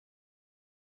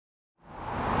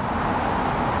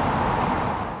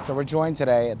So we're joined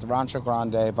today at the Rancho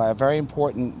Grande by a very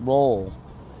important role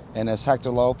in Mr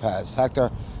Hector Lopez. Hector,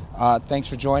 thanks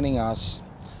for joining us.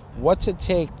 What's it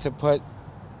take to put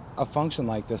a function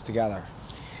like this together?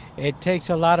 It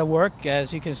takes a lot of work.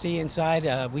 As you can see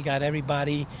inside, we got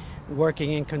everybody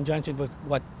working in conjunction with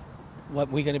what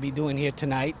we're going to be doing here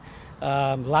tonight.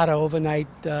 A lot of overnight,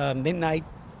 midnight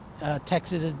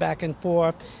texts back and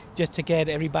forth just to get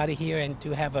everybody here and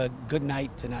to have a good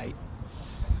night tonight.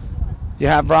 You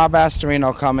have Rob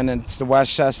Astorino coming, and it's the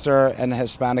Westchester and the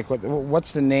Hispanic.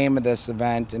 What's the name of this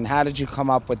event, and how did you come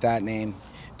up with that name?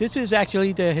 This is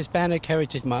actually the Hispanic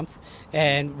Heritage Month,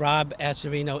 and Rob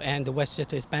Astorino and the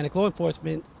Westchester Hispanic Law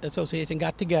Enforcement Association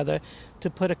got together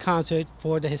to put a concert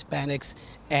for the Hispanics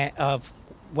of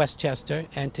Westchester,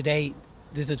 and today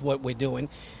this is what we're doing.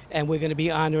 And we're going to be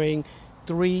honoring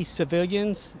 3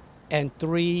 civilians and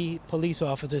 3 police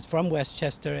officers from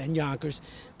Westchester and Yonkers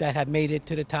that have made it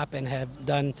to the top and have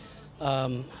done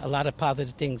a lot of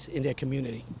positive things in their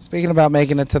community. Speaking about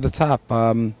making it to the top,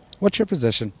 what's your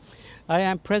position? I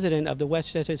am president of the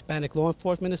Westchester Hispanic Law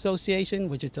Enforcement Association,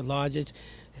 which is the largest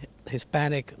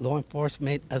Hispanic law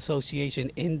enforcement association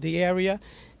in the area.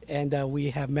 And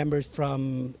we have members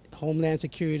from Homeland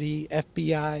Security,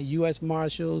 FBI, U.S.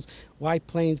 Marshals, White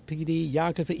Plains PD,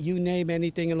 Yonkers, you name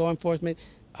anything in law enforcement,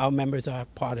 our members are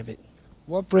part of it.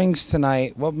 What makes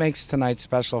tonight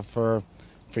special for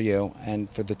you and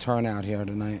for the turnout here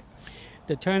tonight?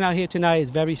 The turnout here tonight is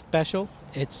very special.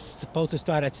 It's supposed to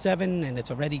start at 7 and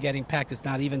it's already getting packed. It's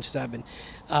not even 7.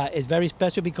 It's very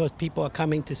special because people are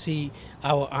coming to see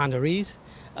our honorees.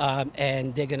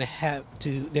 And they're going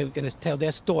to tell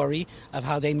their story of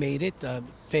how they made it.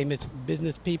 Famous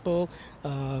business people,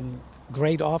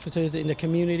 great officers in the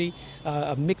community,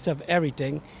 a mix of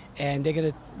everything. And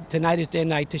tonight is their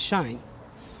night to shine.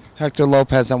 Hector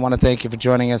Lopez, I want to thank you for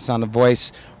joining us on The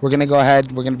Voice. We're going to go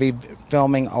ahead. We're going to be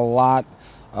filming a lot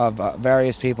of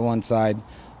various people inside.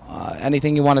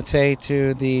 Anything you want to say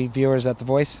to the viewers at The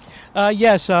Voice?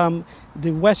 Yes,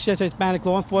 the Westchester Hispanic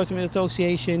Law Enforcement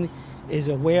Association is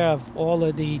aware of all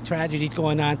of the tragedies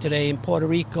going on today in Puerto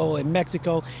Rico and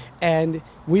Mexico, and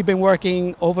we've been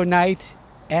working overnight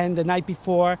and the night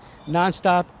before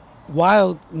nonstop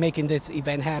while making this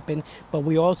event happen. But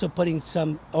we're also putting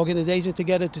some organizations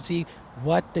together to see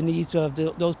what the needs of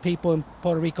those people in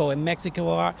Puerto Rico and Mexico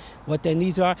are, what their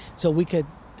needs are, so we could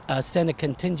send a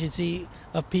contingency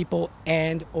of people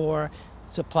and or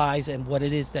supplies and what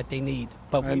it is that they need.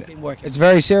 But we've been working. It's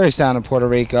very serious down in Puerto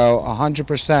Rico,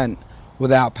 100%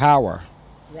 without power.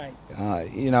 Right.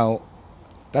 You know,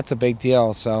 that's a big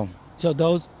deal. So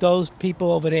those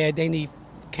people over there, they need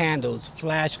candles,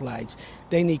 flashlights,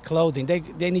 they need clothing,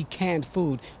 they need canned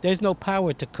food. There's no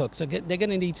power to cook, so they're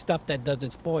going to need stuff that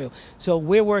doesn't spoil. So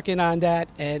we're working on that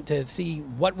and to see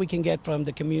what we can get from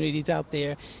the communities out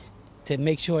there to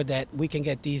make sure that we can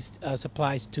get these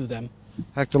supplies to them.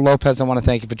 Hector Lopez, I want to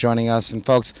thank you for joining us. And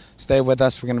folks, stay with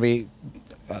us. We're going to be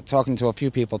talking to a few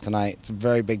people tonight. It's a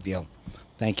very big deal.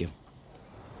 Thank you.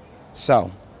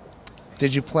 So,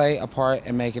 did you play a part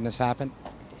in making this happen?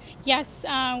 Yes,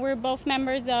 we're both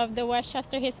members of the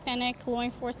Westchester Hispanic Law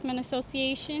Enforcement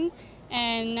Association,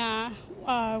 and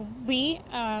we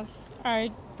are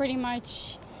pretty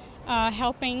much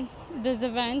helping this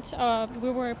event.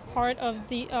 We were part of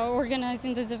the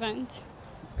organizing this event.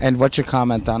 And what's your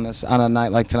comment on this, on a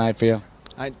night like tonight for you?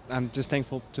 I'm just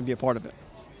thankful to be a part of it.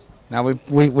 Now,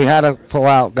 we had to pull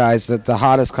out, guys, the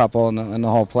hottest couple in the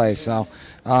whole place. So,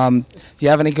 do you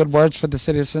have any good words for the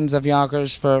citizens of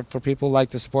Yonkers, for people who like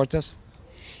to support this?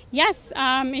 Yes,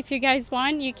 if you guys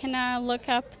want, you can look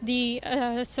up the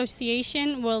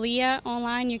association, WILIA,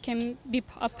 online. You can be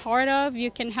a part of. You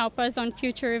can help us on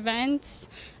future events.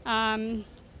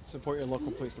 Support your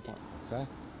local police department. Okay.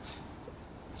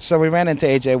 So we ran into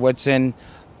AJ Woodson,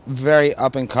 very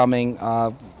up-and-coming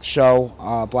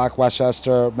show, Black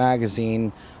Westchester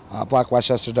magazine,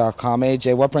 blackwestchester.com.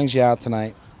 AJ, what brings you out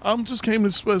tonight? Just came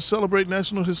to celebrate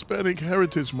National Hispanic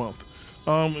Heritage Month.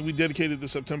 We dedicated the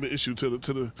September issue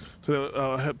to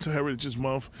Heritage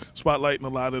Month, spotlighting a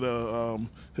lot of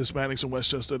the Hispanics in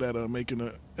Westchester that are making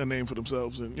a name for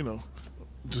themselves and, you know,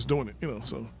 just doing it, you know,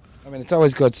 so. I mean, it's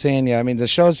always good seeing you. I mean, the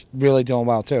show's really doing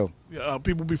well, too. Yeah,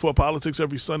 People Before Politics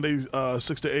every Sunday,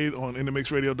 6 to 8 on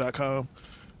intermixradio.com.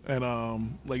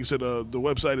 And like you said, the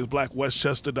website is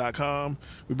blackwestchester.com.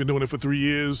 We've been doing it for 3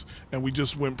 years, and we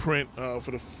just went print on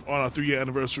our 3-year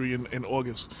anniversary in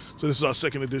August. So this is our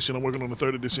 2nd edition. I'm working on the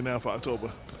 3rd edition now for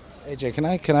October.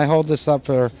 AJ, can I hold this up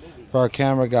for our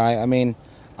camera guy? I mean,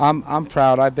 I'm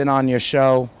proud. I've been on your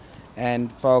show,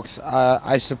 and folks,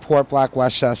 I support Black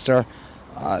Westchester.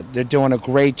 They're doing a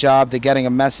great job. They're getting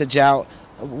a message out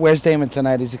Where's Damon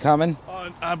tonight? Is he coming?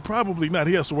 I'm probably not.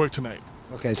 He has to work tonight.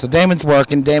 Okay, so Damon's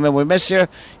working. Damon, we miss you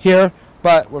here,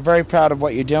 but we're very proud of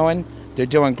what you're doing. They're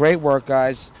doing great work,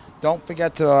 guys. Don't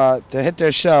forget to hit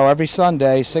their show every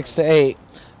Sunday, 6 to 8,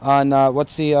 on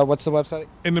what's the website?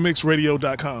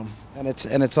 NMixRadio.com. And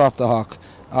it's off the hook.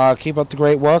 Keep up the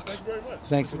great work. Thank you very much.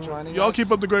 Thanks for joining us. Y'all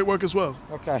keep up the great work as well.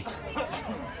 Okay.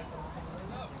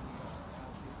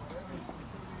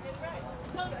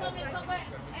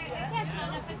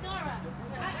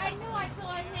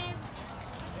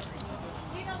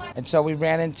 And so we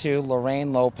ran into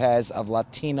Lorraine Lopez of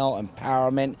Latino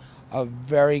Empowerment, a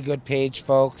very good page,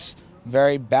 folks.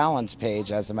 Very balanced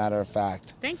page, as a matter of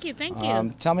fact. Thank you, thank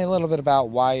you. Tell me a little bit about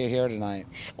why you're here tonight.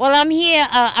 Well, I'm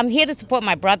here to support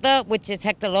my brother, which is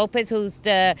Hector Lopez, who's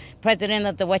the president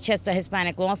of the Westchester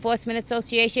Hispanic Law Enforcement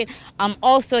Association. I'm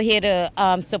also here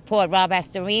to support Rob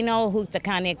Astorino, who's the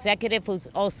county executive, who's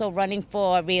also running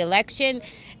for re-election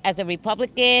as a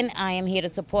Republican. I am here to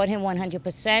support him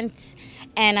 100%,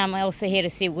 and I'm also here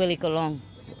to see Willie Colon.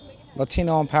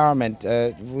 Latino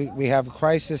empowerment. We have a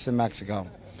crisis in Mexico.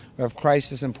 We have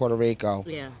crisis in Puerto Rico.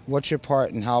 Yeah. What's your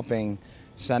part in helping,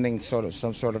 sending some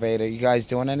sort of aid? Are you guys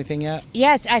doing anything yet?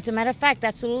 Yes, as a matter of fact,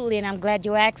 absolutely, and I'm glad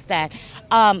you asked that.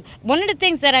 One of the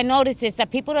things that I noticed is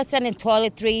that people are sending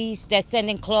toiletries, they're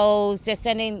sending clothes, they're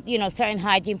sending, certain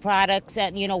hygiene products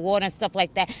and, water and stuff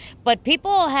like that. But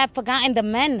people have forgotten the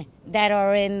men that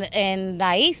are in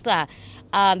La Isla.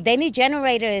 They need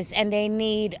generators and they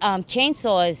need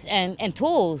chainsaws and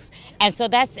tools. And so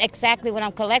that's exactly what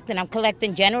I'm collecting. I'm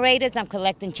collecting generators, I'm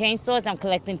collecting chainsaws, I'm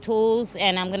collecting tools,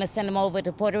 and I'm going to send them over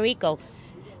to Puerto Rico.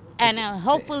 And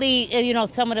hopefully,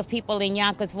 some of the people in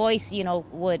Yonkers Voice,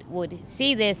 would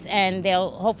see this and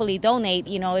they'll hopefully donate.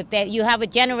 If you have a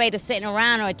generator sitting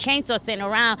around or a chainsaw sitting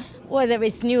around, whether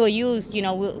it's new or used,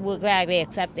 we'll gladly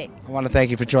accept it. I want to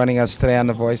thank you for joining us today on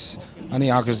the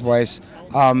Yonkers Voice.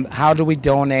 How do we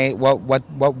donate? What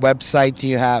website do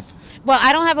you have? Well,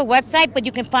 I don't have a website, but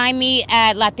you can find me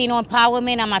at Latino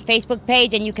Empowerment on my Facebook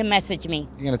page, and you can message me.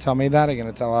 You're going to tell me that? Or are you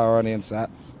going to tell our audience that?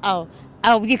 Oh,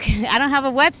 I don't have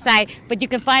a website, but you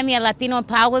can find me at Latino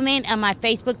Empowerment on my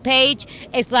Facebook page.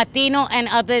 It's Latino and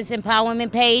Others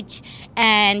Empowerment page,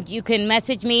 and you can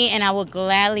message me, and I will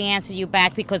gladly answer you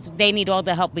back because they need all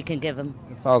the help we can give them.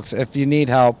 Folks, if you need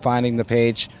help finding the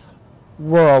page,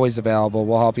 we're always available.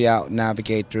 We'll help you out and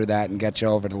navigate through that and get you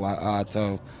over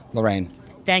to Lorraine.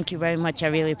 Thank you very much. I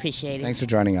really appreciate it. Thanks for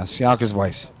joining us. Yonkers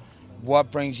Voice.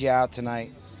 What brings you out tonight?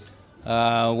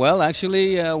 Well,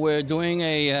 actually, we're doing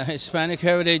a Hispanic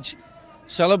Heritage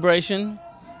Celebration.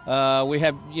 We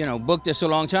have, booked this a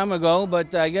long time ago,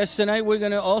 but I guess tonight we're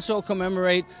going to also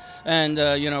commemorate and,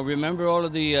 remember all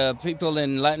of the people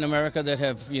in Latin America that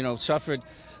have, suffered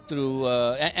through,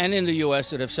 and in the U.S.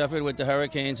 that have suffered with the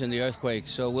hurricanes and the earthquakes.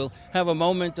 So we'll have a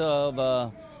moment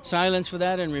of silence for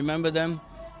that and remember them.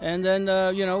 And then,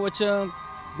 it's a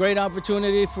great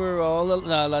opportunity for all the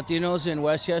Latinos in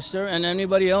Westchester and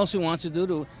anybody else who wants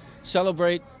to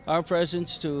celebrate our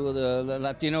presence to the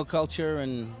Latino culture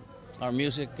and our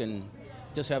music and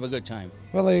just have a good time.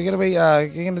 Well, are you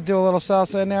gonna do a little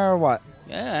salsa in there or what?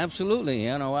 Yeah, absolutely.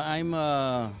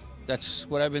 That's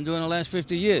what I've been doing the last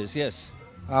 50 years. Yes.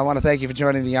 I want to thank you for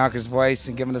joining the Yonkers Voice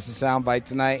and giving us a soundbite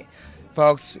tonight,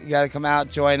 folks. You got to come out,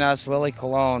 join us. Willie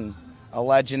Colon, a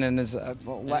legend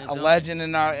legend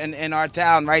in our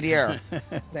town right here.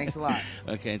 Thanks a lot.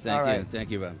 Okay,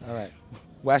 thank you, Bob. All right.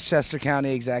 Westchester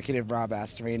County Executive Rob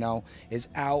Astorino is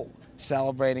out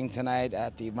celebrating tonight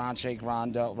at the Rancho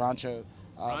Grande.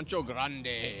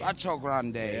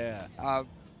 Yeah.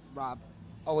 Rob,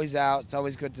 always out. It's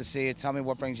always good to see you. Tell me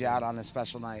what brings you out on this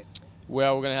special night.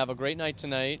 Well, we're going to have a great night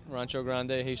tonight. Rancho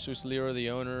Grande, Jesus Lira, the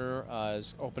owner,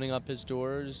 is opening up his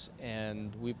doors,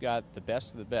 and we've got the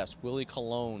best of the best. Willie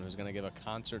Colon, who's going to give a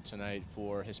concert tonight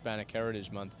for Hispanic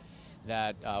Heritage Month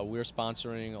that we're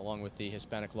sponsoring along with the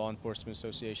Hispanic Law Enforcement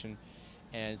Association,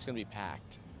 and it's going to be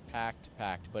packed,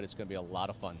 but it's going to be a lot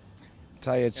of fun. I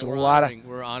tell you, it's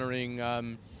We're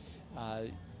honoring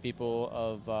people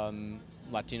of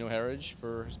Latino heritage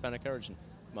for Hispanic Heritage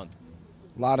Month.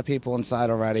 A lot of people inside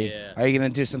already. Yeah. Are you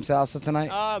going to do some salsa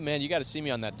tonight? Man, you got to see me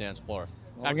on that dance floor.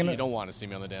 Actually, you don't want to see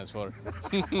me on the dance floor.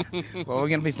 Well, we're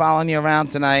going to be following you around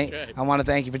tonight. Okay. I want to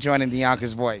thank you for joining the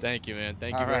Yonkers Voice. Thank you, man.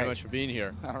 Thank you very much for being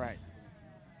here. All right.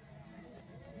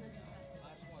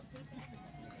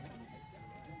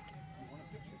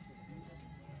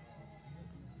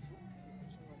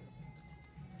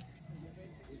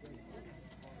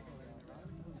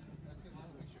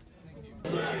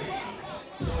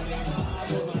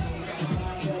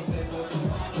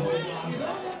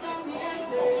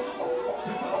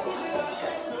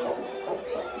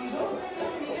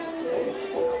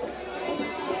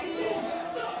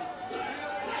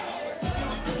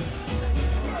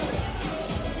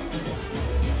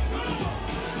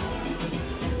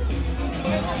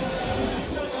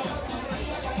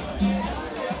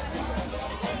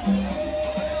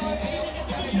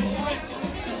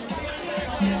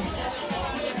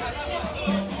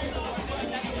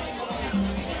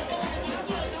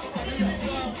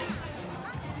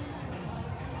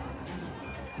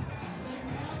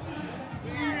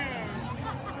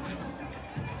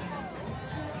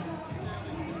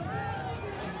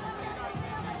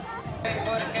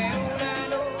 que una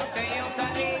noche yo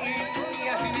salí y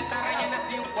así me está rellena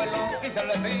así un pueblo y se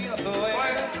lo tiro todo es.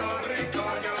 Puerto Rico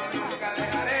yo nunca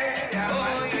dejaré de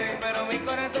amarte. Oye, pero mi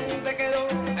corazón se quedó,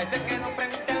 ahí se quedó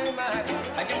frente al mar.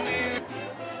 Ay, Dios mío.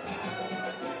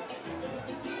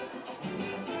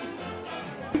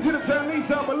 I need you to turn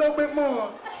Lisa up a little bit more.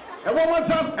 And one more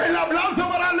time, el aplauso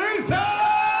para Lisa!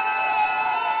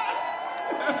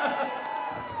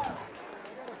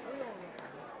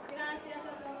 Gracias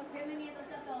a todos, bienvenidos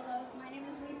a todos. My name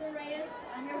is Lisa Reyes.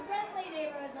 I'm your friendly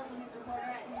neighborhood local news reporter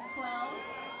at News 12.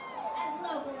 As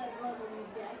local news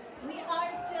gets. We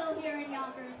are still here in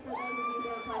Yonkers, for those of you who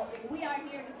are questioning. We are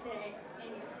here to stay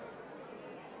in Yonkers.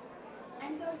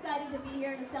 I'm so excited to be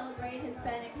here to celebrate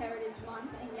Hispanic Heritage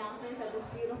Month in Yonkers at this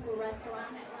beautiful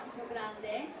restaurant at Rancho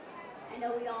Grande. I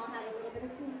know we all had a little bit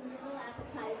of food, little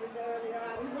appetizers earlier.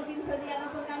 I was looking for the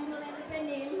avocado and the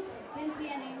pernil. Didn't see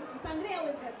any. The sangria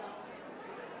was good though.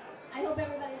 I hope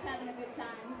everybody's having a good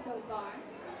time so far.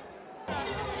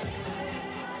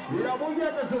 La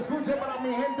bulla que se escuche para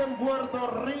mi gente en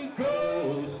Puerto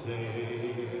Rico.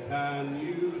 Say, can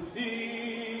you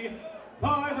see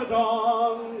by the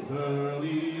dawn's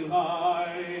early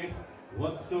light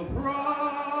what so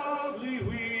proudly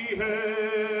we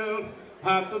hailed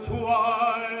at the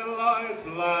twilight's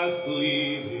last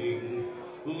gleaming,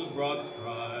 whose broad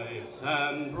stripes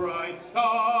and bright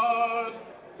stars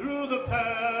through the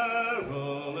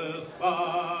perilous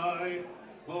fight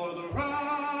for the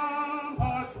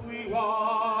ramparts we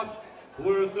watched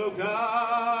were so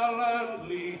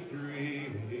gallantly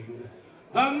streaming,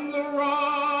 and the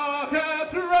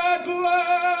rockets' red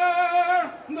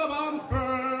glare, the bombs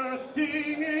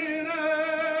bursting in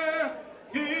air,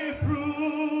 gave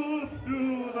proof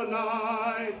through the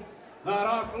night that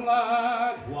our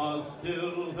flag was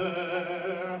still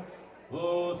there.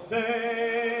 Oh,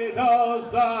 say, does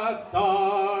that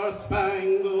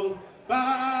star-spangled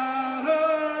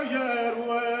banner yet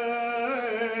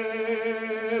wave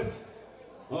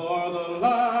o'er the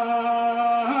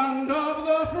land of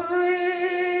the free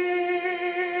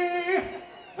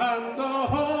and the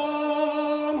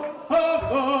home of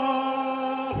the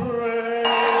brave?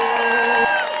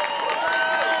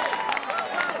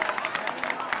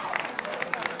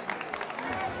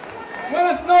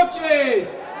 Buenas noches.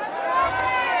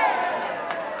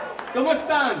 ¿Cómo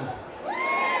están?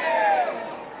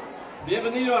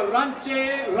 Bienvenido a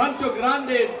Rancho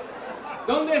Grande.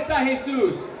 ¿Dónde está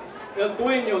Jesús? El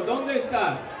dueño, ¿dónde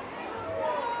está?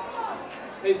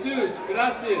 Jesús,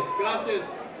 gracias,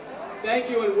 gracias. Thank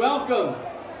you and welcome.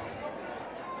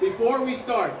 Before we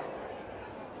start,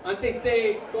 antes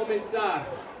de comenzar,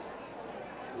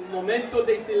 un momento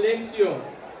de silencio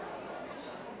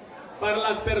para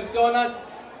las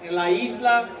personas en la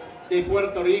isla de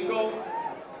Puerto Rico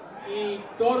y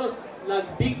todas las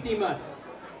víctimas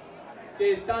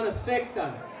que están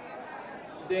afectadas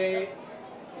de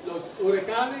los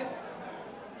huracanes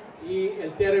y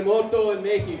el terremoto en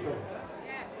México.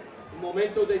 Un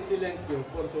momento de silencio,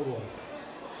 por favor.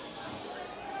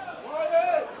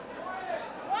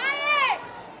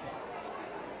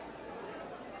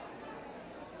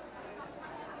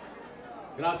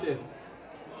 Gracias.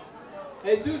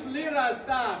 Jesús Lira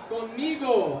está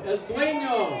conmigo, el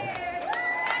dueño.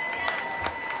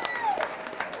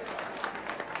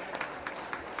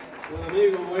 Buen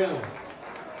amigo, bueno.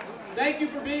 Thank you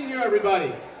for being here,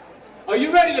 everybody. Are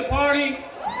you ready to party?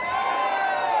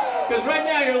 Because right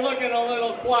now you're looking a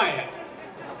little quiet.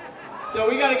 So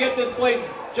we got to get this place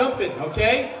jumping,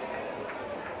 okay?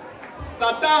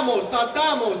 Saltamos,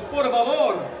 saltamos, por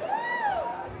favor.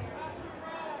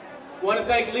 I want to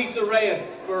thank Lisa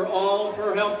Reyes for all of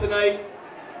her help tonight.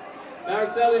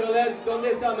 Mariceli Velez,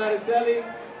 ¿dónde está Mariceli?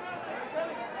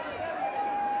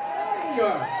 There you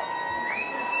are.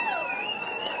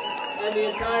 And the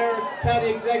entire County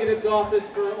Executive's Office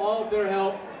for all of their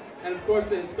help, and of course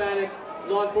the Hispanic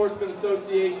Law Enforcement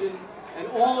Association, and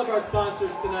all of our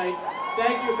sponsors tonight.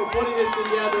 Thank you for putting this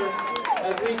together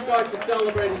as we start to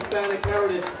celebrate Hispanic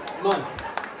Heritage Month.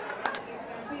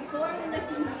 Before we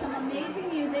listen to some amazing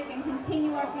music and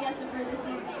continue our fiesta for this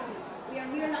evening, we are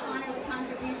here to honor the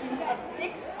contributions of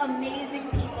 6 amazing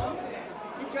people.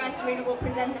 Mr. Astorino will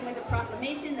present them with a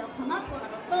proclamation. They'll come up, we'll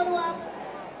have a photo op.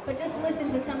 But just listen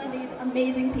to some of these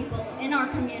amazing people in our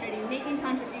community making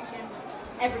contributions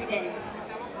every day.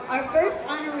 Our first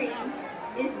honoree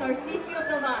is Tarcisio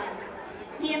Tovar.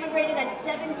 He immigrated at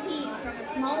 17 from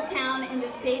a small town in the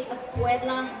state of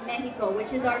Puebla, Mexico,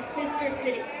 which is our sister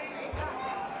city.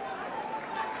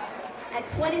 At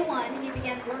 21, he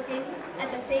began working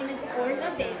at the famous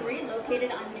Orza Bakery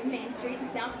located on New Main Street in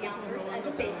South Yonkers as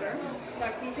a baker.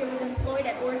 Tarcisio was employed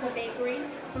at Orza Bakery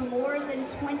for more than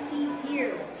 20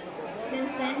 years. Since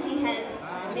then, he has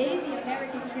made the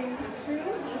American dream come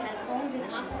true. He has owned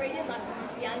and operated La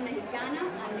Comercial Mexicana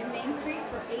on New Main Street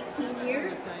for 18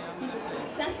 years. He's a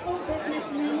successful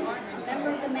businessman, a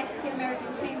member of the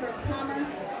Mexican-American Chamber of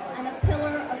Commerce, and a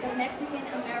pillar of the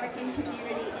Mexican-American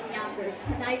community in Yonkers.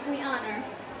 Tonight we honor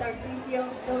Tarcisio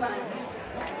Cavallo.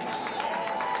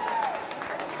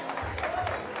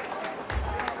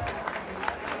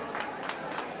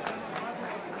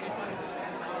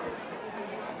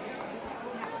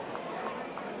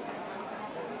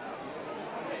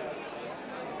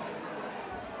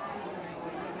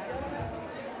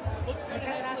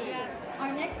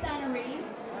 Our next honoree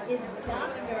is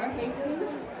Dr.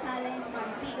 Jesus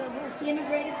Martin. He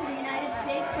immigrated to the United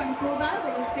States from Cuba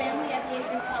with his family at the age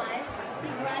of 5. He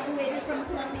graduated from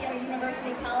Columbia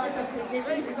University College of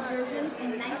Physicians and Surgeons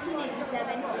in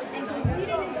 1987 and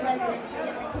completed his residency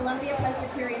at the Columbia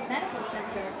Presbyterian Medical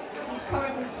Center. He's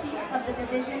currently chief of the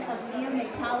Division of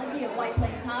Neonatology at White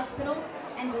Plains Hospital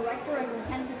and director of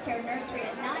intensive care nursery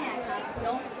at Nyack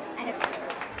Hospital. And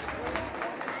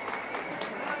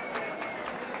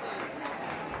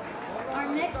our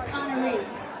next honoree,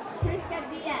 Prisca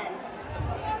Diaz.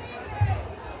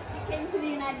 She came to the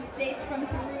United States from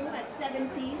Peru at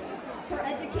 17. Her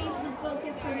educational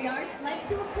focus for the arts led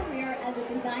to a career as a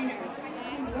designer.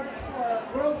 She's worked for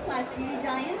world-class beauty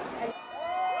giants.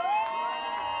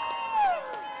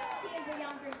 He is a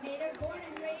Yonkers native, born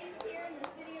and raised here in the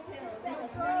city of Hills. His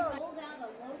attorney pulled out a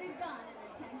loaded gun and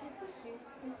attempted to shoot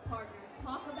his partner.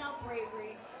 Talk about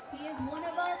bravery. He is one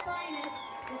of our finest,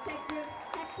 Detective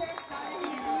Hector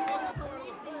Lopez. The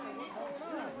policing unit has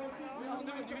received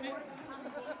numerous awards and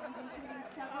commendations, including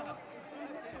several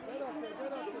distinguished police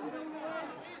investigations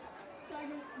awards.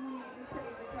 Sergeant Muniz is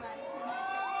pretty surprised tonight.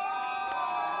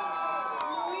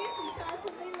 Luis is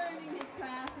constantly learning his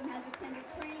craft and has attended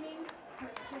training for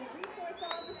school resource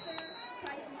officer,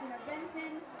 crisis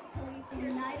intervention, police in the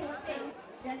United States.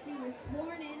 Jessie was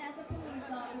sworn in as a police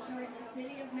officer in the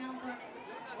city of Mount Vernon.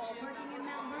 While working in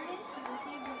Mount Vernon, she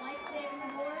received a life-saving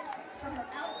award for her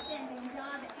outstanding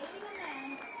job aiding a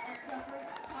man that suffered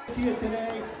heart. Here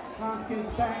today, Tompkins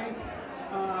Bank,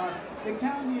 the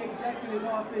county executive's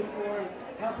office for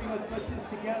helping us put this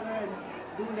together and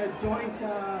doing a joint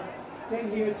thing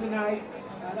here tonight.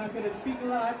 I'm not going to speak a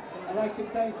lot. I'd like to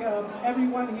thank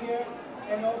everyone here,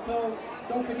 and also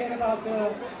don't forget about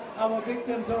our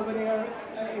victims over there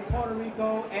in Puerto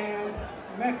Rico and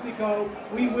Mexico.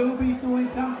 We will be doing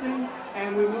something,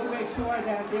 and we will make sure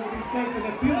that they'll be safe in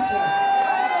the future.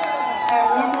 And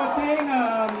one more thing,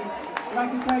 I'd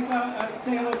like to thank,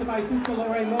 say hello to my sister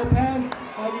Lorraine Lopez.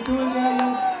 How you doing there?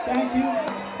 Thank you.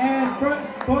 And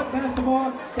best of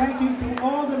all, thank you to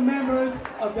all the members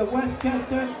of the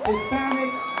Westchester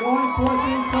Hispanic Law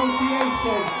Enforcement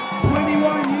Association.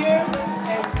 21 years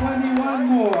and 21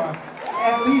 more.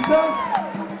 And Lisa,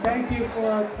 thank you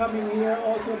for coming here,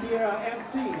 also be our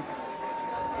MC.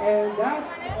 And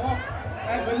that's all.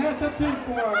 And Vanessa too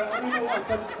for, I don't know what,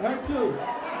 but her too.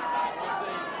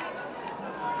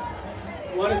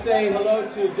 I want to say hello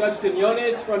to Judge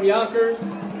Quinones from Yonkers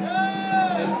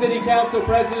and City Council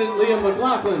President Liam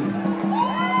McLaughlin.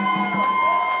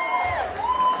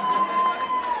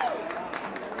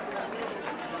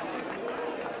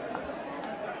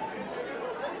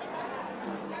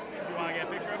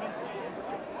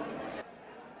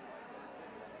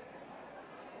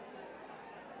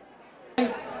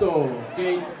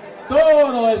 Que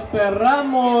todos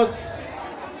esperamos.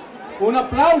 Un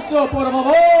aplauso, por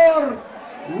favor.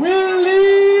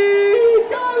 Willie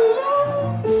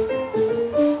Colon.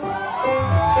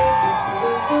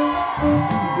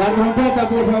 La trompeta,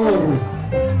 por favor.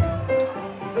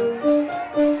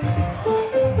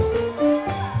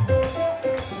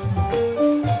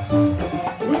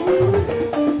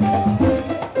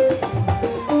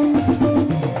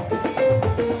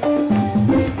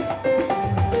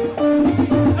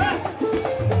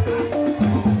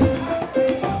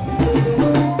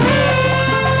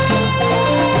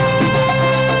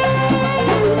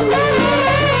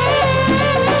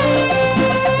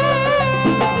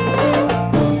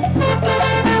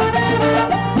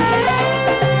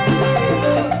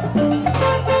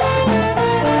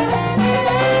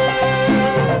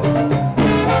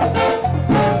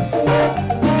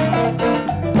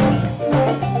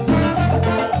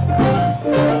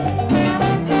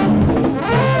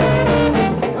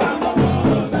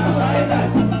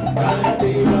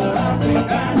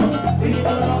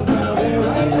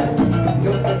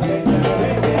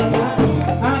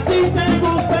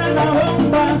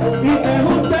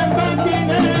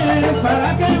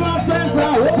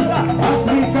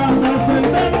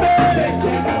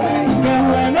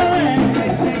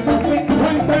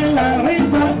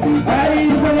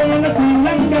 ahí sale la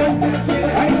chilanga,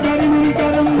 ay caribe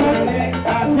caramba,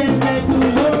 atiende tu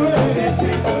loro,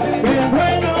 qué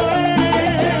bueno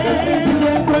es,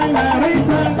 siempre en la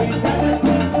risa,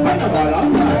 bueno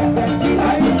palabra,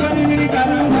 ay caribe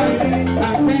caramba,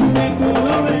 atiende tu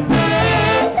loro.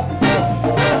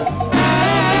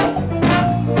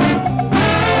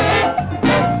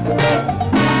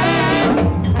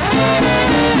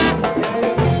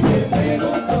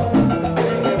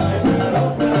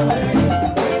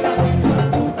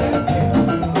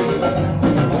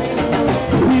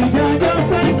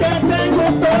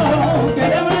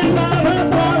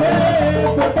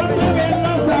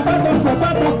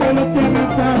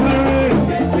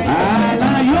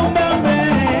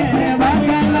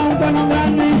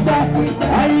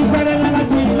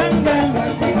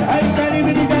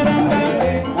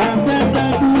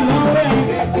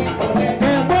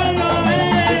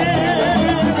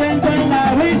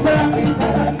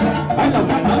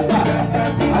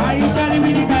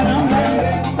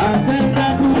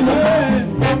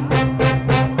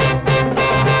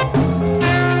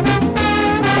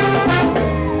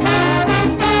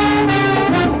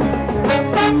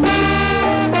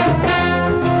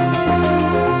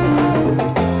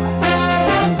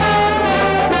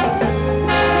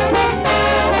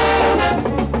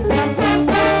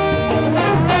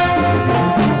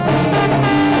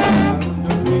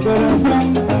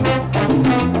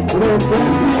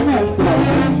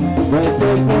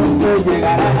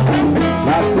 Llegará.